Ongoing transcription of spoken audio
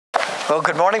Well,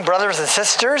 good morning, brothers and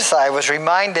sisters. I was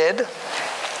reminded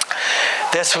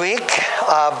this week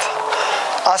of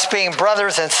us being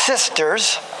brothers and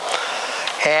sisters,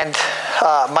 and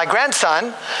my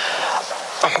grandson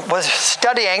was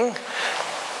studying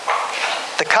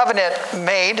the covenant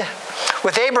made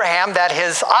with Abraham that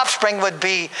his offspring would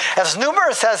be as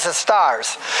numerous as the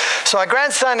stars. So my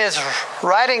grandson is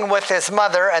riding with his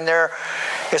mother, and there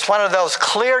is one of those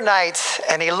clear nights,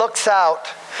 and he looks out,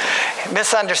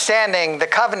 misunderstanding the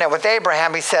covenant with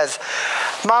Abraham. He says,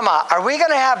 "Mama, are we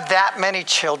going to have that many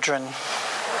children?"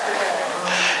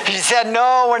 She said,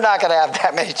 "No, we're not going to have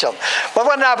that many children." But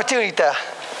what an opportunity to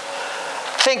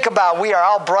think about. We are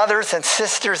all brothers and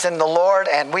sisters in the Lord,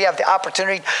 and we have the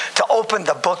opportunity to open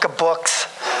the book of books.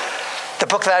 The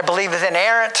book that I believe is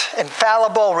inerrant,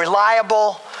 infallible,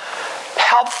 reliable,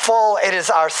 helpful. It is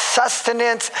our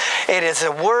sustenance. It is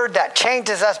a word that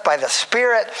changes us by the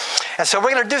Spirit. And so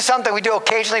we're going to do something we do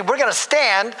occasionally. We're going to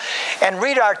stand and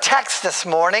read our text this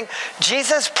morning,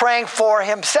 Jesus praying for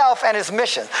himself and his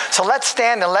mission. So let's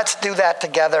stand and let's do that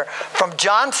together from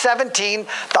John 17,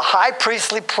 the high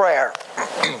priestly prayer.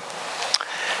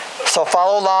 So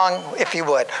follow along if you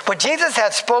would. When Jesus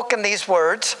had spoken these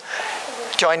words,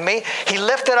 join me, he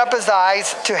lifted up his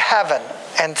eyes to heaven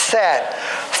and said,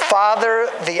 "Father,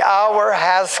 the hour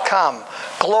has come.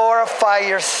 Glorify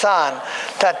your Son,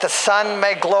 that the Son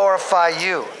may glorify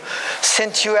you,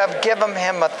 since you have given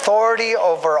him authority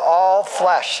over all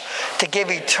flesh, to give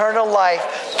eternal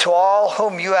life to all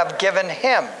whom you have given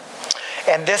him.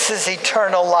 And this is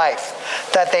eternal life,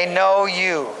 that they know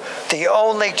you, the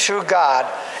only true God,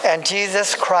 and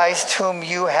Jesus Christ whom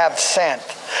you have sent.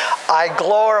 I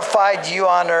glorified you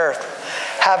on earth,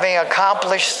 having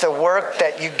accomplished the work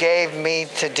that you gave me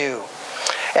to do.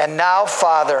 And now,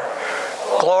 Father,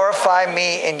 glorify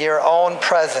me in your own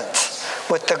presence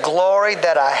with the glory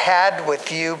that I had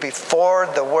with you before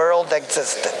the world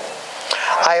existed.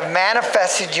 I have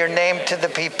manifested your name to the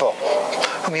people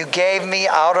whom you gave me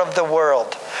out of the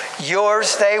world.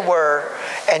 Yours they were,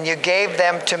 and you gave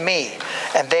them to me,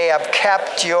 and they have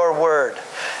kept your word.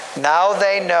 Now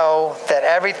they know that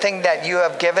everything that you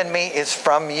have given me is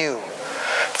from you.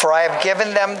 For I have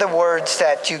given them the words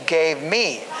that you gave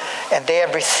me, and they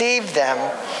have received them,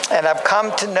 and have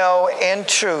come to know in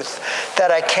truth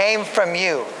that I came from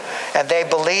you, and they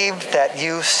believed that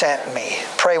you sent me."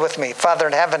 Pray with me. Father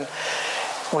in heaven,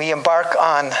 we embark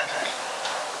on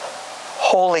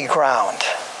holy ground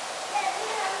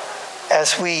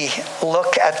as we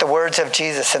look at the words of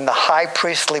Jesus in the high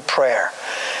priestly prayer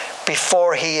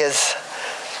before he is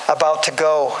about to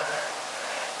go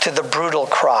to the brutal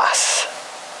cross.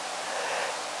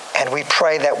 And we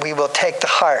pray that we will take to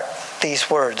heart these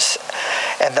words,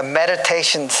 and the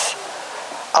meditations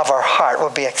of our heart will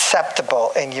be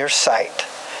acceptable in your sight.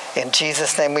 In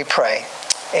Jesus' name we pray.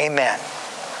 Amen.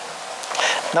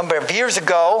 A number of years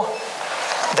ago,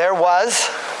 there was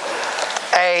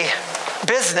a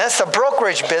business, a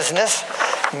brokerage business.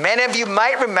 Many of you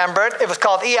might remember it. It was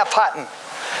called E.F. Hutton.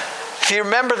 If you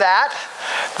remember that,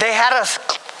 they had a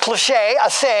cliche, a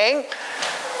saying.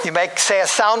 You may say a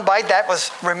soundbite that was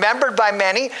remembered by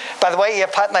many. By the way,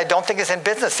 E.F. Hutton, I don't think is in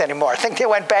business anymore. I think they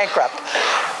went bankrupt.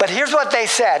 But here's what they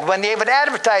said when they would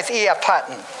advertise E.F.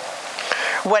 Hutton.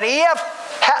 When E.F.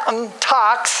 Hutton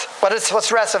talks, what's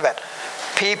the rest of it?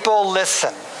 People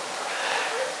listen.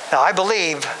 Now, I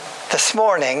believe this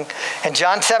morning in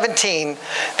John 17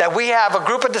 that we have a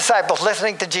group of disciples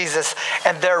listening to Jesus,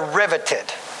 and they're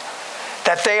riveted.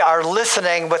 That they are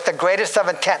listening with the greatest of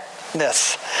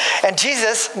intentness. And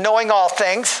Jesus, knowing all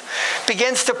things,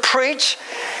 begins to preach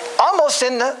almost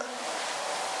in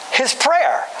his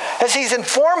prayer as he's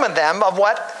informing them of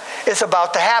what is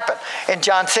about to happen. In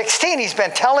John 16, he's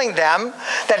been telling them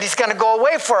that he's going to go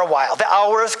away for a while. The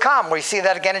hour has come. We see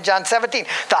that again in John 17.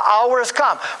 The hour has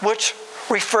come, which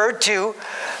referred to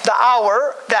the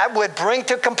hour that would bring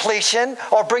to completion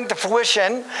or bring to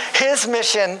fruition his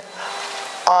mission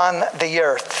on the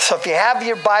earth. So if you have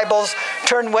your Bibles,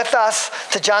 turn with us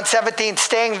to John 17,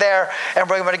 staying there, and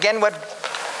we're going to begin with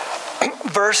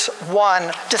verse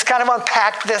 1. Just kind of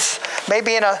unpack this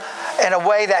maybe in a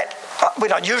way that we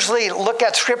don't usually look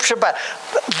at Scripture, but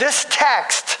this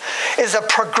text is a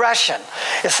progression.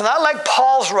 It's not like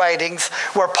Paul's writings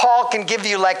where Paul can give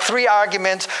you like 3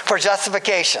 arguments for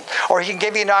justification, or he can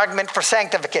give you an argument for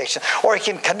sanctification, or he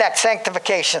can connect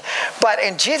sanctification. But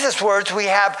in Jesus' words, we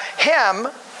have him,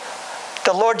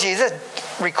 the Lord Jesus,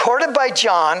 recorded by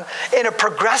John in a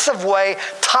progressive way,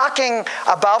 talking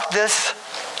about this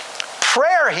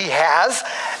prayer he has,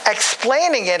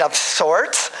 explaining it of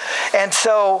sorts. And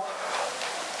so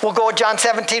We'll go with John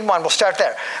 17:1. We'll start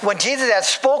there. When Jesus had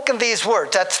spoken these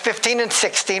words, that's 15 and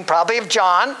 16, probably of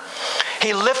John,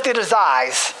 he lifted his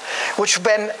eyes, which have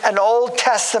been an Old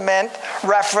Testament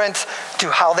reference to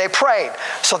how they prayed.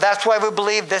 So that's why we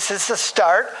believe this is the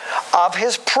start of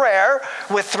his prayer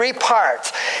with three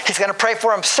parts. He's going to pray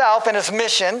for himself and his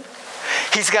mission.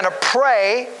 He's going to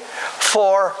pray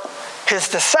for his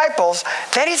disciples.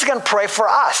 Then he's going to pray for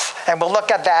us. And we'll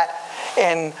look at that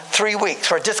in 3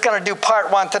 weeks. We're just going to do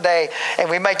part 1 today, and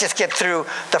we might just get through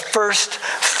the first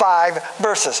 5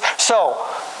 verses. So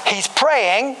he's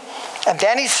praying, and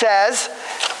then he says,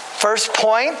 first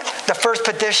point, the first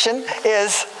petition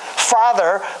is,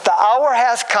 Father, the hour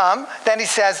has come. Then he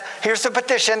says, here's the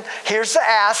petition, here's the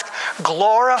ask,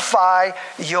 glorify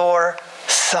your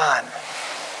Son.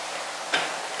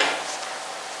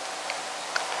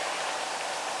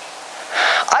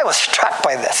 I was struck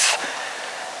by this.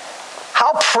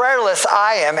 How prayerless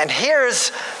I am. And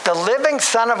here's the living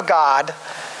Son of God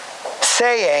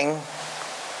saying,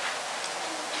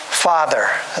 Father,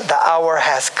 the hour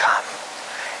has come.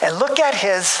 And look at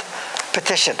his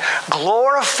petition.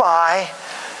 Glorify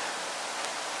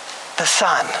the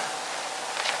Son.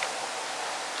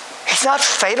 He's not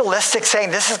fatalistic saying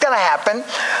this is going to happen.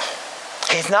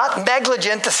 He's not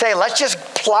negligent to say let's just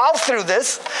plow through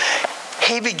this.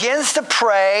 He begins to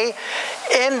pray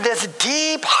in this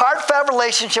deep, heartfelt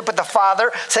relationship with the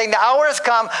Father, saying, the hour has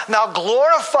come, now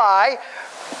glorify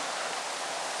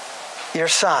your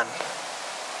Son.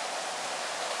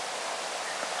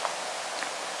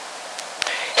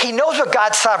 He knows what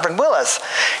God's sovereign will is.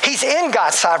 He's in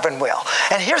God's sovereign will.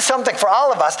 And here's something for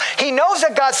all of us. He knows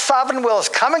that God's sovereign will is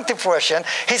coming to fruition.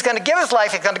 He's going to give his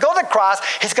life. He's going to go to the cross.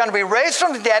 He's going to be raised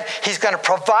from the dead. He's going to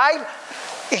provide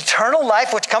eternal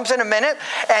life, which comes in a minute.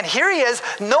 And here he is,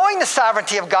 knowing the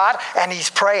sovereignty of God, and he's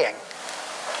praying.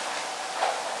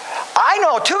 I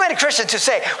know too many Christians who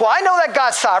say, well, I know that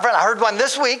God's sovereign. I heard one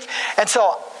this week. And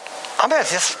so I'm going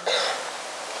to just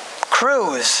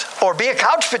cruise or be a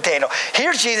couch potato.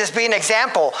 Here's Jesus being an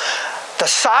example. The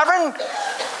sovereign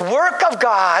work of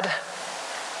God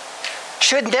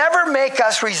should never make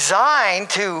us resign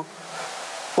to,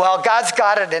 well, God's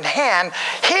got it in hand.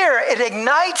 Here, it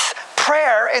ignites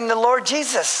prayer in the Lord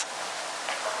Jesus.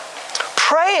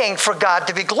 Praying for God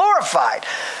to be glorified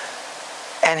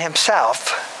and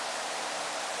himself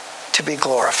to be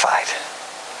glorified.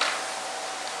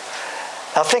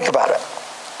 Now think about it.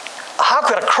 How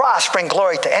could a cross bring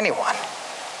glory to anyone?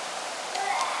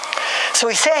 So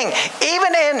he's saying,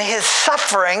 even in his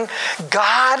suffering,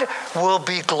 God will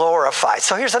be glorified.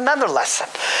 So here's another lesson.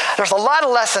 There's a lot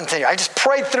of lessons here. I just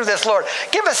prayed through this, Lord.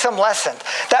 Give us some lessons.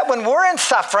 That when we're in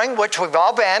suffering, which we've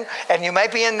all been, and you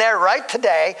might be in there right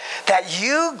today, that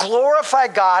you glorify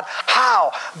God.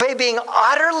 How? By being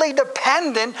utterly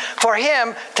dependent for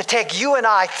him to take you and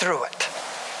I through it.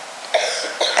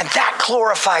 And that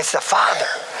glorifies the Father.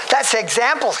 That's the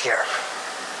example here.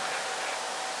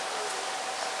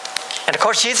 And of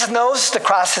course, Jesus knows the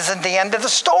cross isn't the end of the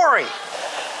story.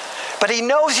 But he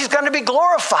knows he's going to be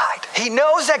glorified. He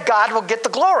knows that God will get the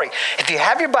glory. If you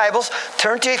have your Bibles,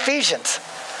 turn to Ephesians.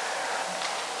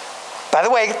 By the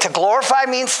way, to glorify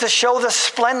means to show the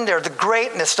splendor, the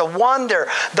greatness, the wonder,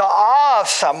 the awe of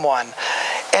someone.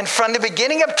 And from the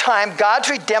beginning of time, God's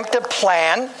redemptive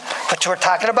plan, which we're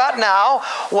talking about now,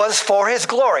 was for his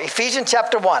glory. Ephesians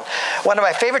chapter 1. One of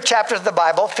my favorite chapters of the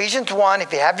Bible, Ephesians 1.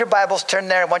 If you have your Bibles, turn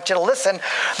there. I want you to listen.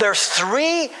 There's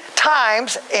 3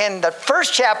 times in the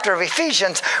first chapter of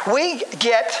Ephesians, we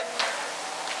get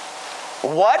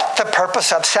what the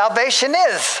purpose of salvation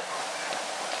is.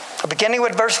 Beginning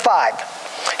with verse 5.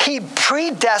 He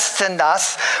predestined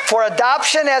us for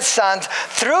adoption as sons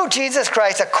through Jesus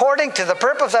Christ according to the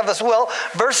purpose of his will.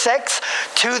 Verse 6.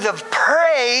 To the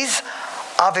praise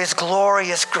of his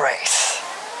glorious grace.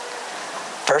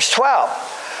 Verse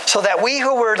 12. So that we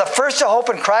who were the first to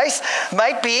hope in Christ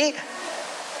might be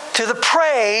to the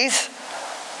praise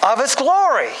of his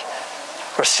glory.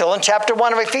 We're still in chapter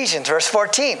 1 of Ephesians, verse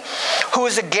 14. Who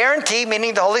is a guarantee,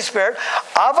 meaning the Holy Spirit,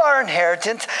 of our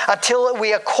inheritance until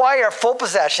we acquire full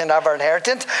possession of our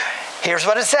inheritance. Here's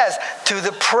what it says. To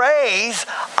the praise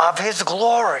of his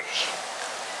glory.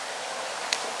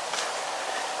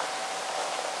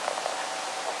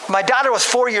 My daughter was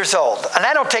 4 years old, and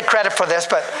I don't take credit for this,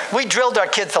 but we drilled our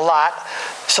kids a lot.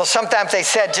 So sometimes they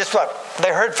said just what they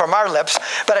heard from our lips.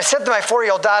 But I said to my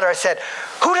 4-year-old daughter, I said,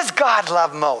 who does God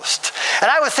love most?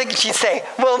 And I was thinking she'd say,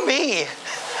 well, me.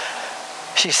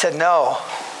 She said, no.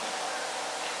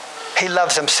 He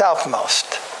loves himself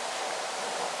most.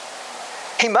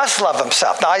 He must love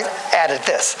himself. Now, I added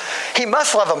this. He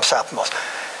must love himself most.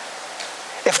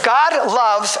 If God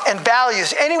loves and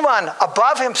values anyone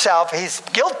above himself, he's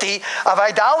guilty of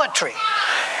idolatry.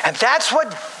 And that's what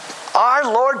our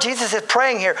Lord Jesus is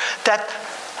praying here, that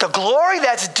the glory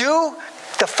that's due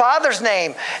the Father's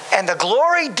name and the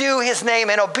glory due his name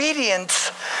in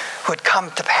obedience would come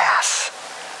to pass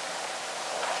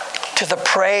to the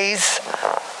praise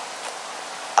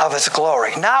of his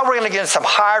glory. Now we're going to get into some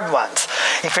hard ones.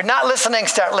 If you're not listening,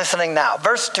 start listening now.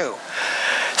 Verse 2.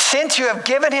 Since you have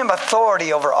given him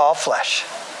authority over all flesh.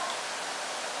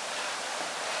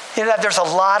 You know, there's a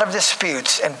lot of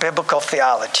disputes in biblical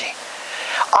theology.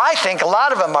 I think a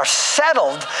lot of them are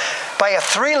settled by a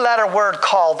 3-letter word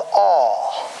called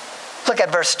all. Look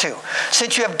at verse 2.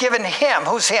 Since you have given him,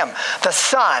 who's him? The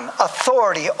Son,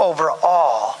 authority over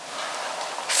all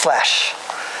flesh.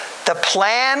 The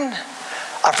plan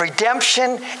of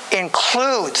redemption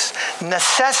includes,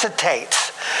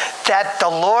 necessitates that the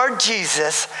Lord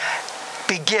Jesus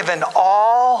be given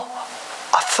all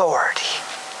authority.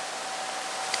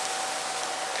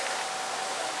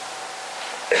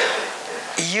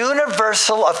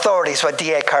 Universal authority is what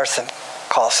D.A. Carson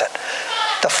calls it.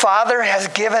 The Father has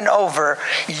given over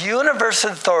universal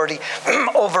authority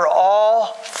over all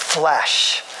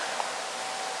flesh.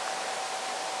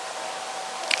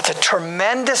 It's a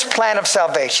tremendous plan of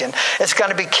salvation. It's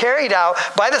going to be carried out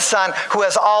by the Son who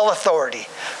has all authority.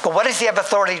 But what does he have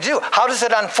authority to do? How does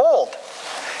it unfold?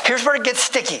 Here's where it gets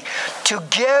sticky. To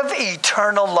give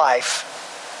eternal life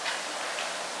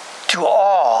to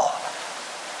all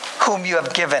whom you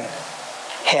have given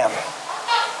him.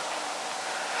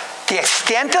 The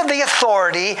extent of the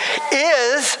authority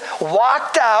is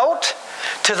walked out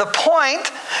to the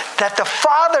point that the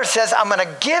Father says, I'm going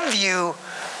to give you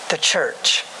the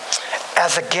church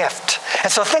as a gift.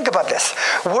 And so think about this.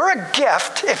 We're a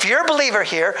gift. If you're a believer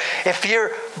here, if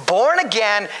you're born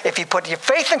again, if you put your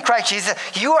faith in Christ Jesus,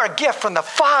 you are a gift from the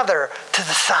Father to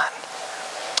the Son.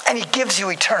 And he gives you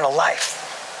eternal life.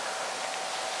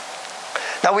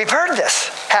 Now we've heard this,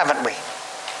 haven't we?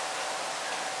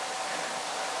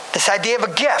 This idea of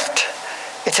a gift.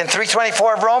 It's in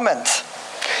 3:24 of Romans.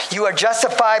 You are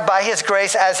justified by his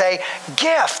grace as a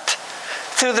gift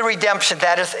through the redemption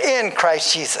that is in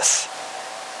Christ Jesus.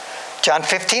 John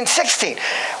 15:16.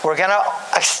 We're going to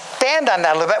expand on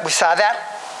that a little bit. We saw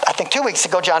that, I think, 2 weeks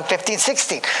ago, John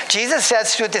 15:16. Jesus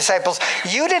says to his disciples,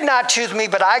 you did not choose me,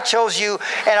 but I chose you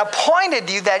and appointed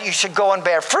you that you should go and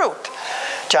bear fruit.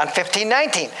 John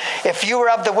 15:19. If you were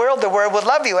of the world would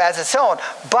love you as its own.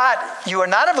 But you are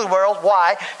not of the world.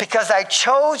 Why? Because I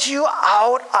chose you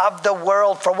out of the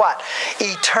world for what?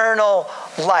 Eternal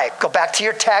life. Go back to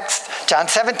your text, John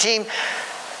 17.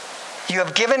 You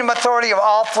have given him authority of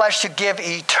all flesh to give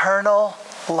eternal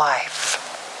life.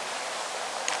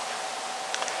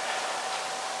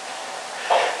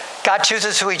 God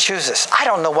chooses who he chooses. I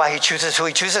don't know why he chooses who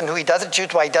he chooses and who he doesn't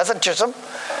choose, why he doesn't choose them.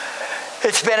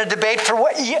 It's been a debate for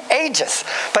ages.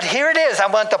 But here it is. I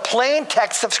want the plain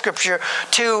text of Scripture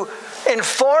to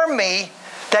inform me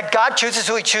that God chooses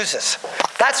who he chooses.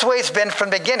 That's the way it's been from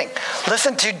the beginning.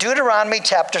 Listen to Deuteronomy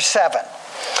chapter 7,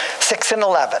 6 and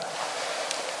 11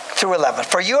 through 11.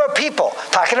 For you are people,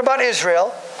 talking about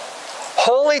Israel,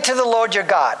 holy to the Lord your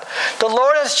God. The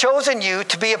Lord has chosen you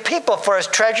to be a people for his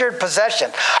treasured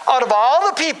possession. Out of all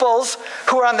the peoples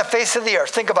who are on the face of the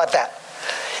earth. Think about that.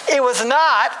 It was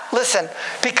not, listen,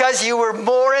 because you were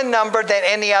more in number than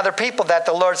any other people that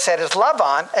the Lord set his love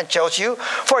on and chose you,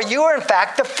 for you are in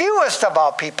fact the fewest of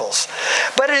all peoples.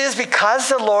 But it is because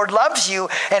the Lord loves you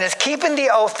and is keeping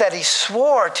the oath that he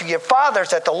swore to your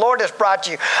fathers that the Lord has brought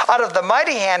you out of the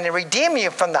mighty hand and redeemed you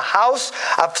from the house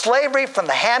of slavery, from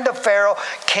the hand of Pharaoh,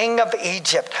 king of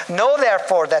Egypt. Know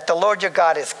therefore that the Lord your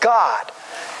God is God.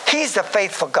 He's the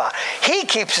faithful God. He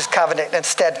keeps his covenant and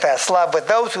steadfast love with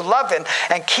those who love him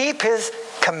and keep his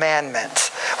commandments.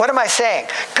 What am I saying?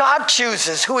 God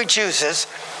chooses who he chooses,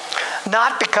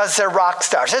 not because they're rock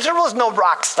stars. Israel was no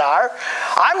rock star.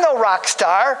 I'm no rock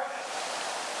star.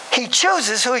 He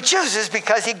chooses who he chooses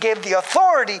because he gave the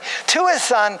authority to his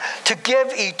Son to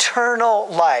give eternal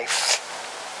life.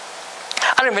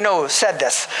 I don't even know who said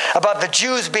this about the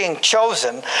Jews being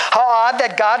chosen. How odd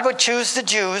that God would choose the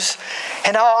Jews,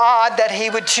 and how odd that he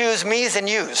would choose me's and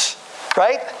you's,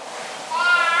 right?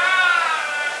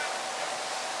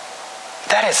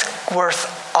 That is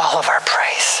worth all of our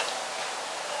praise.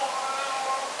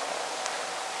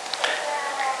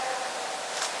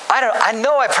 I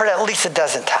know I've heard it at least a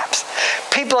dozen times.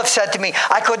 People have said to me,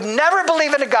 I could never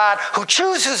believe in a God who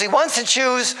chooses who he wants to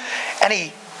choose, and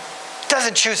he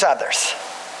doesn't choose others.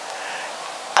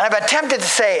 And I've been tempted to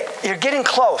say, you're getting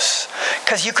close,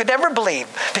 because you could never believe,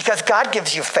 because God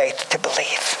gives you faith to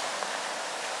believe.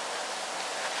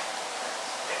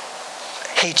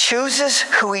 He chooses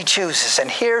who he chooses. And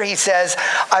here he says,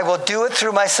 I will do it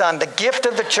through my Son, the gift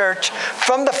of the church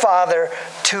from the Father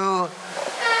to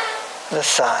the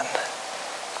Son.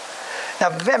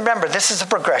 Now remember, this is a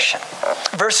progression.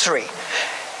 Verse 3.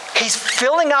 He's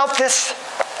filling out this,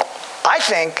 I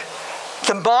think,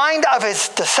 the mind of his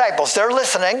disciples. They're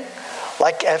listening,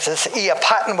 like as E.A.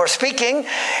 Patten were speaking,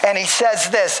 and he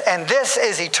says this, and this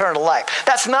is eternal life.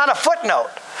 That's not a footnote.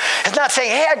 It's not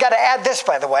saying, hey, I got to add this,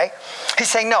 by the way. He's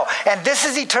saying, no, and this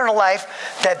is eternal life,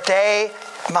 that they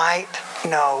might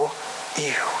know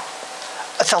you.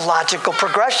 It's a logical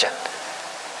progression.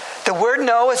 The word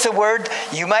know is the word,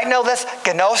 you might know this,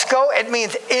 gnosko. It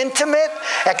means intimate,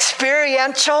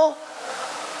 experiential,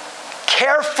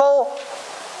 careful.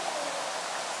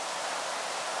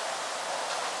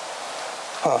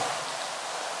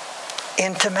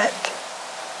 Intimate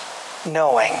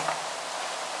knowing.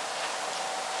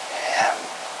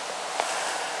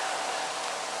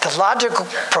 The logical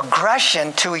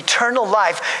progression to eternal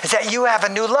life is that you have a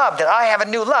new love, that I have a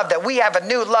new love, that we have a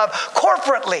new love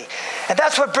corporately. And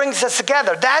that's what brings us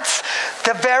together. That's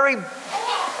the very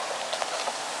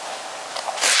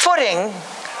footing,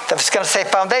 I was going to say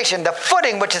foundation, the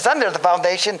footing which is under the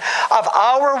foundation of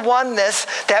our oneness,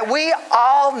 that we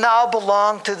all now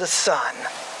belong to the Son.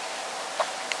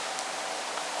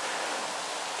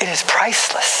 It is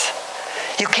priceless.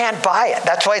 You can't buy it.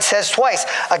 That's why it says twice,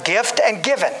 a gift and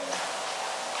given.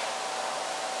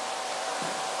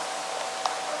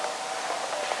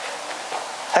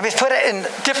 Let me put it in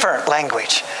different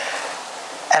language.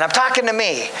 And I'm talking to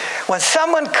me. When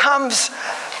someone comes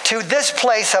to this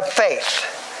place of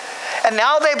faith, and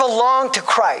now they belong to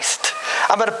Christ,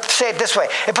 I'm going to say it this way.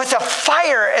 It puts a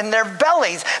fire in their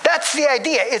bellies. That's the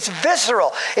idea. It's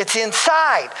visceral. It's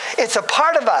inside. It's a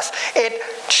part of us. It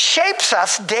shapes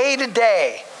us day to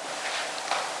day.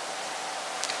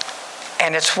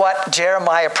 And it's what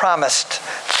Jeremiah promised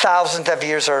thousands of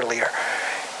years earlier.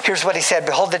 Here's what he said.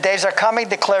 Behold, the days are coming,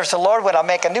 declares the Lord, when I'll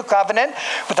make a new covenant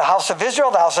with the house of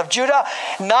Israel, the house of Judah,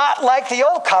 not like the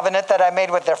old covenant that I made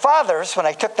with their fathers when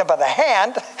I took them by the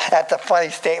hand, that's a funny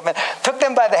statement, took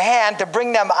them by the hand to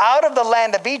bring them out of the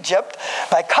land of Egypt,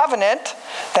 my covenant.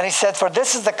 Then he said, for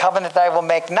this is the covenant that I will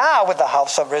make now with the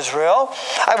house of Israel.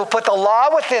 I will put the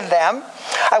law within them.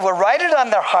 I will write it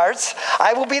on their hearts.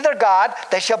 I will be their God.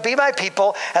 They shall be my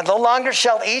people. And no longer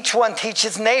shall each one teach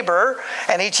his neighbor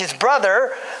and each his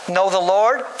brother know the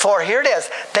Lord. For here it is.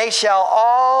 They shall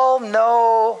all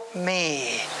know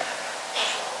me.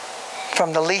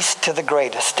 From the least to the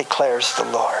greatest, declares the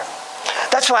Lord.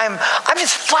 That's why I'm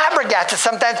just flabbergasted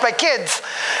sometimes by kids,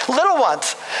 little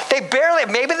ones.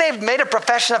 Maybe they've made a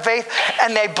profession of faith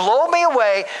and they blow me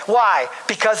away. Why?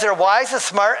 Because they're wise and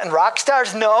smart and rock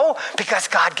stars? No, because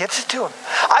God gives it to them.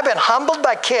 I've been humbled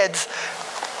by kids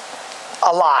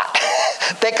a lot.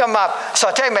 They come up. So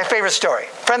I'll tell you my favorite story.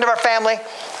 Friend of our family.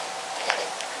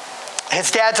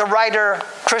 His dad's a writer,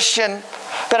 Christian,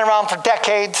 been around for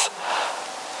decades.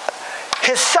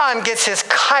 His son gets his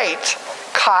kite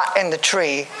caught in the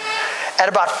tree at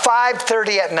about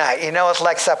 5:30 at night. You know, it's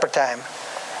like supper time.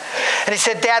 And he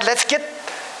said, Dad, let's get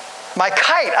my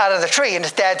kite out of the tree. And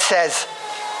his dad says,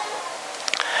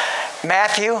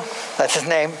 Matthew, that's his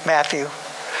name, Matthew,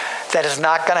 that is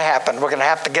not going to happen. We're going to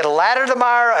have to get a ladder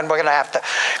tomorrow, and we're going to have to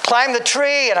climb the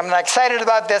tree, and I'm not excited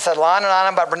about this, and on and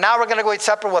on, but now we're going to go eat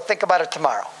supper. We'll think about it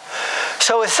tomorrow.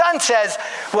 So his son says,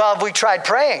 well, we tried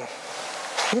praying.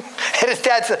 And his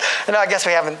dad said, no, I guess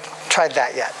we haven't tried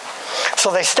that yet.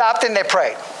 So they stopped and they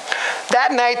prayed.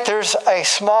 That night, there's a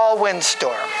small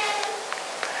windstorm.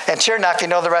 And sure enough, you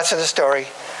know the rest of the story.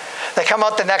 They come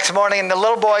out the next morning, and the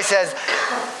little boy says,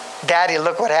 Daddy,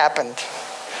 look what happened.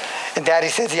 And Daddy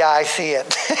says, yeah, I see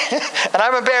it. And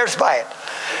I'm embarrassed by it.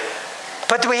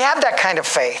 But do we have that kind of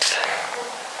faith?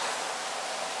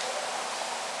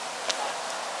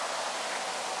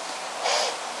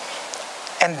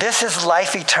 And this is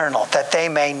life eternal, that they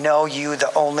may know you,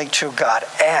 the only true God,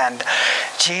 and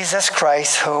Jesus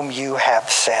Christ, whom you have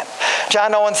sent.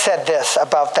 John Owen said this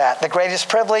about that. The greatest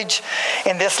privilege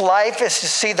in this life is to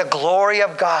see the glory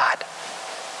of God.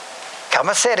 I'm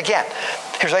going to say it again.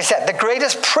 Here's what he said. The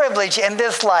greatest privilege in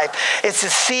this life is to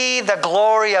see the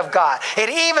glory of God. It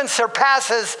even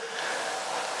surpasses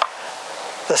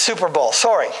the Super Bowl.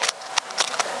 Sorry.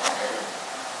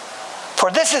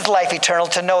 For this is life eternal,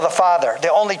 to know the Father,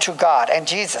 the only true God, and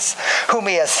Jesus, whom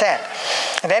he has sent.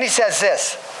 And then he says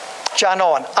this, John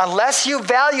Owen, unless you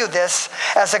value this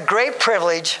as a great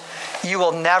privilege, you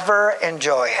will never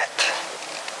enjoy it.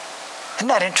 Isn't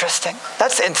that interesting?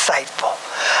 That's insightful.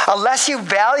 Unless you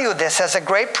value this as a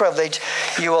great privilege,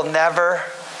 you will never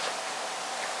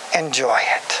enjoy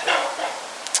it.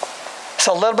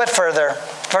 So a little bit further,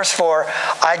 verse 4,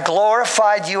 I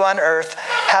glorified you on earth,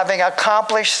 having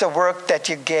accomplished the work that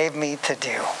you gave me to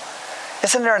do.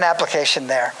 Isn't there an application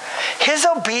there? His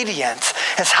obedience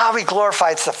is how he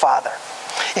glorifies the Father.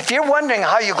 If you're wondering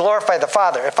how you glorify the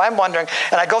Father, if I'm wondering,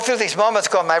 and I go through these moments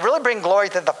going, I really bring glory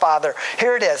to the Father,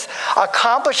 here it is.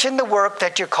 Accomplishing the work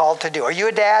that you're called to do. Are you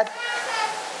a dad?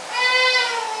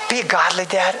 Be a godly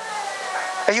dad.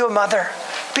 Are you a mother?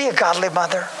 Be a godly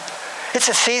mother. It's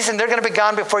a season. They're going to be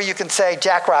gone before you can say,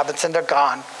 Jack Robinson, they're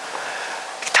gone.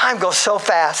 Time goes so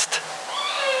fast.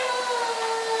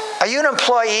 Are you an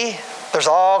employee? There's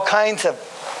all kinds of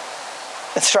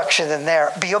instruction in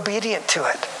there. Be obedient to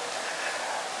it.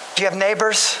 Do you have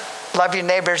neighbors? Love your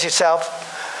neighbors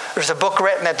yourself. There's a book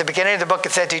written at the beginning of the book.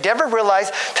 It said, did you ever realize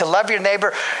to love your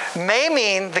neighbor may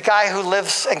mean the guy who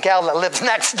lives in Galilee lives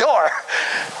next door?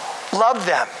 Love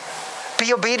them.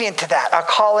 Be obedient to that. Our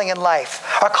calling in life.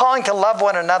 Our calling to love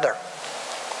one another.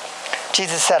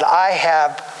 Jesus said, I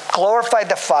have glorified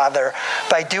the Father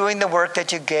by doing the work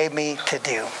that you gave me to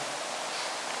do.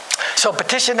 So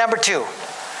petition number 2.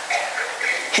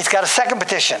 He's got a second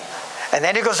petition. And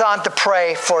then he goes on to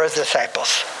pray for his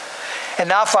disciples. And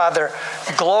now, Father,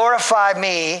 glorify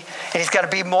me. And he's got to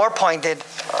be more pointed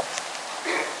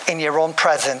in your own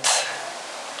presence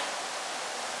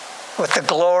with the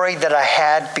glory that I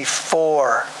had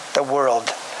before the world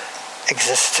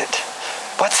existed.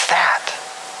 What's that?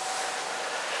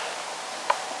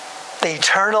 The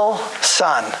eternal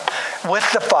Son with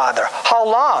the Father. How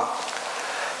long?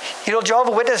 You know,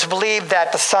 Jehovah's Witnesses believe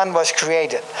that the Son was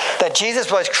created, that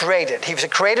Jesus was created. He was a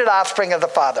created offspring of the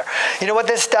Father. You know what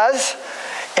this does?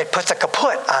 It puts a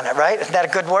kaput on it, right? Isn't that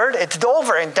a good word? It's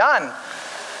over and done.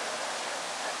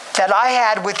 That I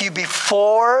had with you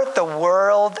before the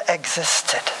world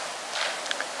existed.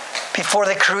 Before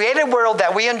the created world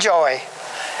that we enjoy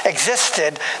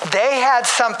existed, they had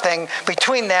something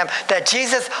between them that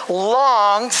Jesus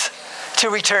longs to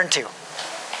return to.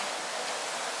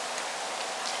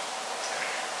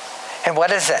 And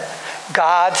what is it?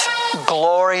 God's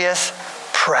glorious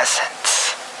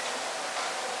presence.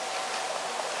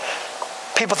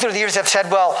 People through the years have said,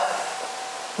 well,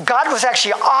 God was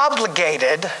actually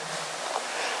obligated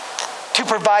to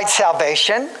provide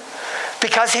salvation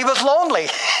because he was lonely.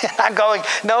 And I'm going,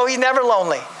 no, he's never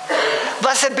lonely.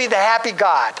 Blessed be the happy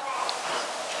God.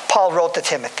 Paul wrote to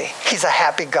Timothy. He's a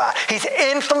happy God. He's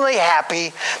infinitely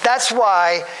happy. That's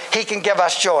why he can give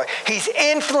us joy. He's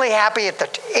infinitely happy at the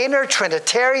inner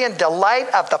Trinitarian delight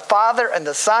of the Father and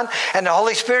the Son and the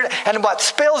Holy Spirit. And what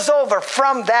spills over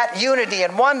from that unity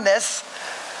and oneness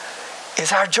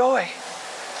is our joy.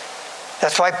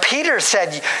 That's why Peter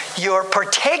said, you're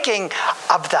partaking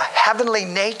of the heavenly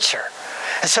nature.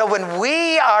 And so when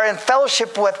we are in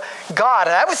fellowship with God,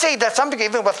 and I would say that something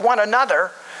even with one another,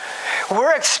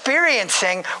 we're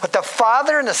experiencing what the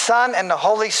Father and the Son and the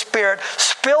Holy Spirit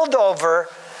spilled over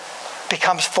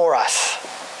becomes for us.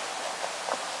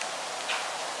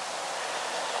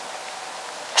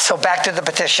 So back to the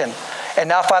petition. And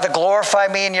now, Father, glorify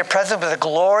me in your presence with the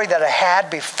glory that I had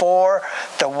before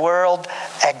the world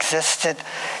existed.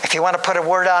 If you want to put a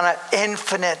word on it,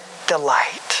 infinite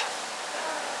delight.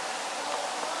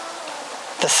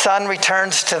 The Son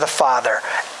returns to the Father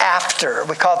after,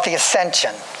 we call it the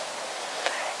ascension.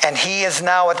 And he is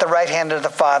now at the right hand of the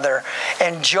Father,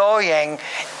 enjoying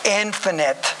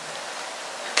infinite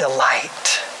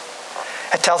delight.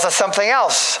 It tells us something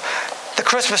else. The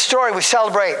Christmas story we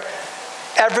celebrate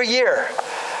every year,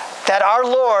 that our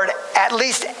Lord at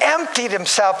least emptied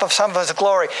himself of some of his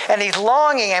glory. And he's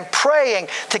longing and praying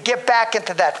to get back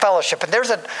into that fellowship. And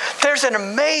there's an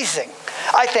amazing,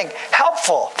 I think,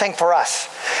 helpful thing for us.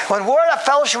 When we're in a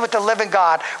fellowship with the living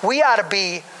God, we ought to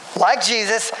be like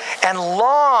Jesus and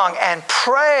long and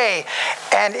pray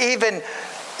and even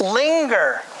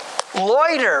loiter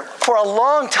for a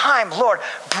long time. Lord,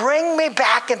 bring me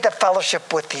back into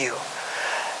fellowship with you.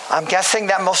 I'm guessing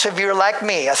that most of you are like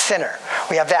me, a sinner.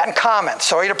 We have that in common.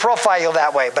 Sorry to profile you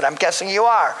that way, but I'm guessing you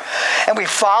are. And we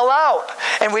fall out,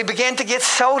 and we begin to get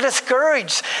so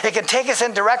discouraged. It can take us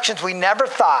in directions we never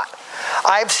thought.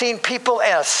 I've seen people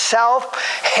in a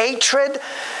self-hatred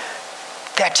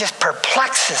that just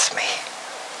perplexes me.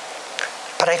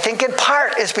 But I think in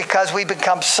part is because we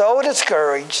become so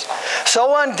discouraged,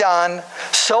 so undone,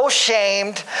 so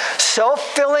shamed, so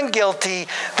feeling guilty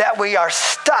that we are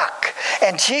stuck.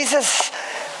 And Jesus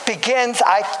begins,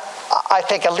 I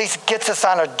think at least gets us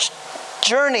on a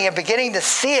journey of beginning to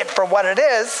see it for what it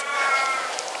is.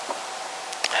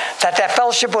 That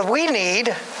fellowship that we need,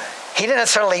 he didn't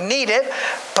necessarily need it,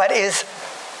 but is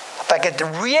like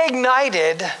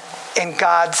reignited in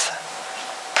God's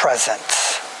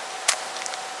presence.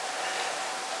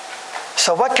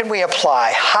 So what can we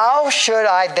apply? How should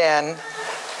I then,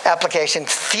 application,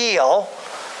 feeling,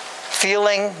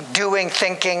 doing,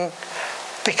 thinking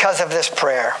because of this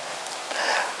prayer?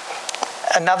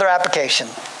 Another application.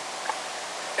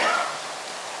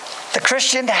 The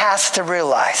Christian has to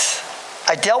realize,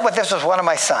 I dealt with this with one of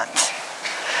my sons.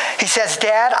 He says,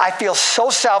 Dad, I feel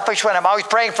so selfish when I'm always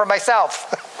praying for myself.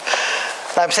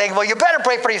 And I'm saying, well, you better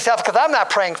pray for yourself because I'm not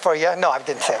praying for you. No, I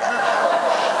didn't say that.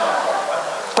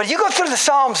 But you go through the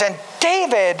Psalms and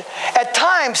David at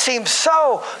times seems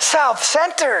so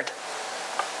self-centered.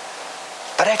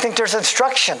 But I think there's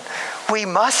instruction. We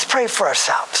must pray for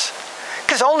ourselves.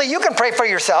 Because only you can pray for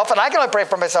yourself, and I can only pray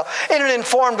for myself in an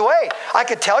informed way. I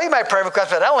could tell you my prayer request,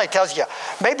 but that only tells you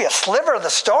maybe a sliver of the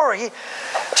story.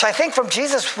 So I think from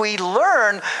Jesus we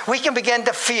learn, we can begin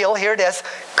to feel, here it is,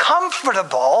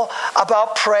 comfortable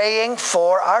about praying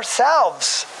for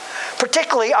ourselves,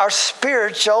 particularly our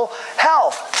spiritual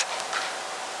health.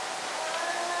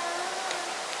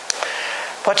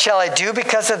 What shall I do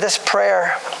because of this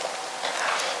prayer?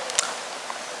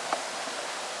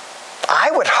 I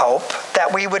would hope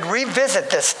that we would revisit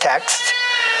this text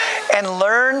and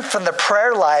learn from the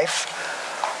prayer life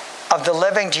of the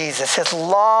living Jesus, his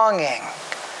longing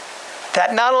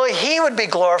that not only he would be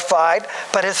glorified,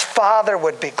 but his Father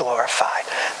would be glorified.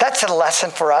 That's a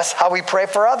lesson for us, how we pray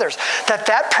for others.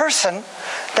 That person,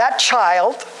 that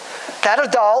child, that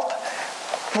adult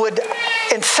would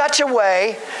in such a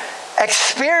way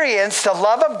experience the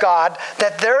love of God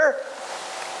that their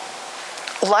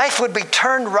life would be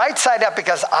turned right side up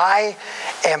because I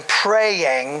am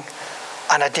praying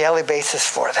on a daily basis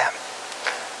for them.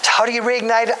 So how do you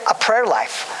reignite a prayer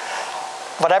life?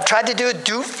 What I've tried to do is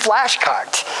do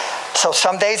flashcards. So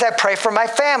some days I pray for my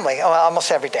family,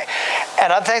 almost every day.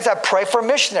 And other things I pray for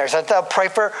missionaries. I pray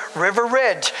for River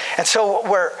Ridge. And so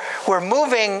we're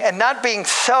moving and not being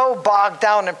so bogged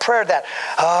down in prayer that,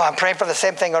 I'm praying for the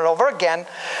same thing over and over again,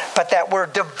 but that we're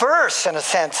diverse in a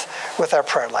sense with our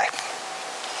prayer life.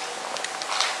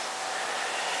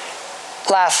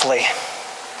 Lastly,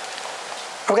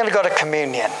 we're going to go to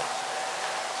communion.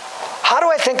 How do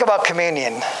I think about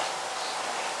communion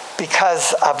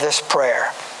because of this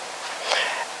prayer?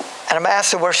 And I'm going to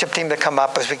ask the worship team to come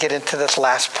up as we get into this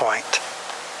last point.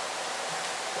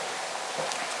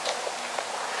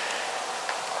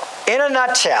 In a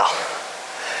nutshell,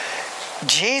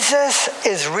 Jesus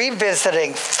is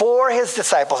revisiting for his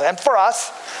disciples and for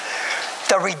us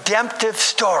the redemptive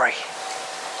story.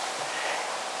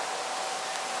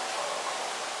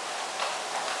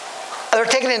 They're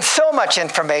taking in so much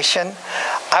information,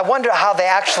 I wonder how they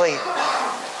actually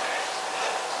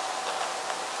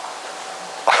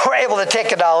were able to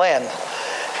take it all in.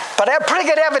 But I have pretty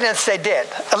good evidence they did,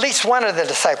 at least one of the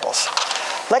disciples.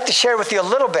 I'd like to share with you a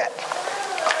little bit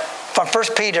from 1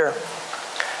 Peter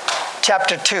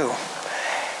chapter 2.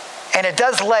 And it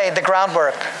does lay the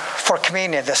groundwork for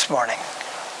communion this morning.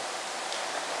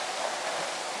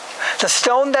 The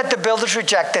stone that the builders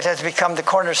rejected has become the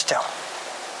cornerstone.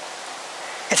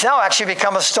 It's now actually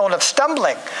become a stone of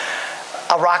stumbling,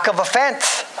 a rock of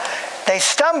offense. They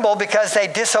stumble because they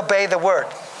disobey the word.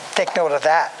 Take note of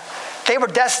that. They were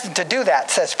destined to do that,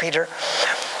 says Peter.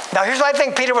 Now here's why I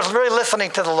think Peter was really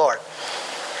listening to the Lord.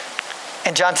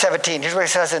 In John 17, here's what he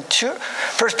says in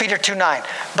 1 Peter 2:9.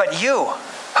 But you,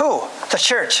 who? The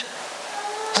church.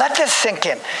 Let this sink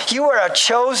in. You are a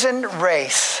chosen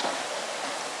race,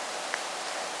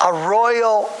 a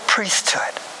royal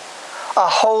priesthood, a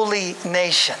holy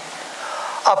nation,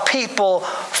 a people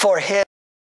for his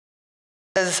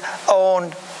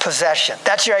own possession.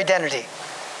 That's your identity.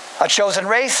 A chosen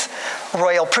race,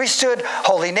 royal priesthood,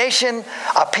 holy nation,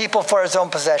 a people for his own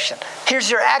possession. Here's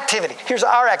your activity. Here's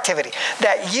our activity.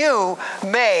 That you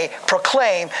may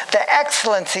proclaim the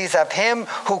excellencies of him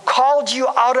who called you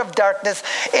out of darkness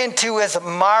into his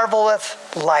marvelous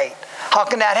light. How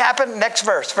can that happen? Next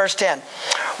verse, verse 10.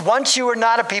 Once you were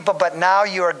not a people, but now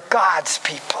you are God's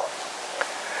people.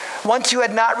 Once you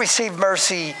had not received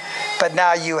mercy, but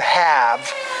now you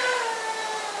have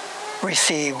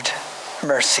received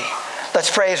mercy.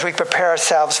 Let's pray as we prepare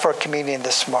ourselves for communion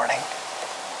this morning.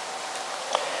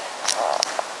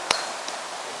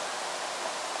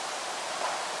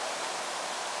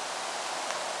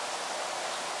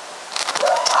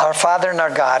 Our Father and our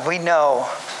God, we know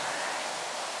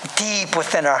deep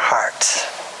within our hearts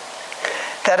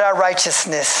that our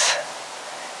righteousness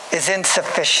is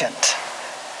insufficient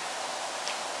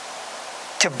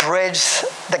to bridge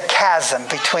the chasm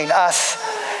between us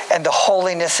and the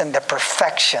holiness and the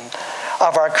perfection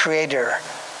of our Creator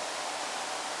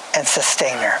and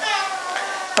Sustainer.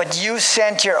 But you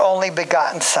sent your only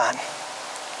begotten Son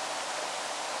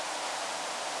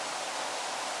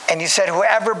And you said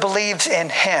whoever believes in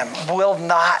him will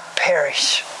not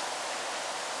perish,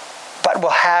 but will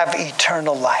have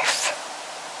eternal life.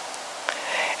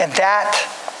 And that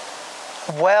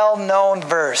well-known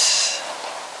verse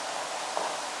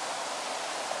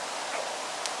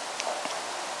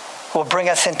will bring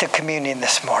us into communion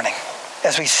this morning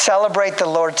as we celebrate the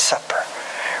Lord's Supper,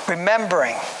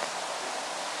 remembering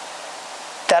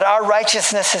that our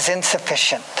righteousness is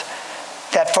insufficient,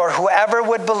 that for whoever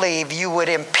would believe, you would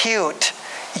impute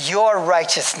your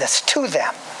righteousness to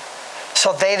them,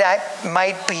 so they that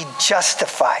might be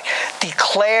justified,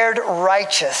 declared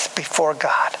righteous before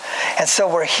God. And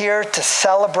so we're here to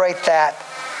celebrate that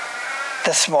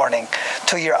this morning,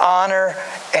 to your honor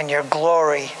and your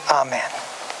glory. Amen.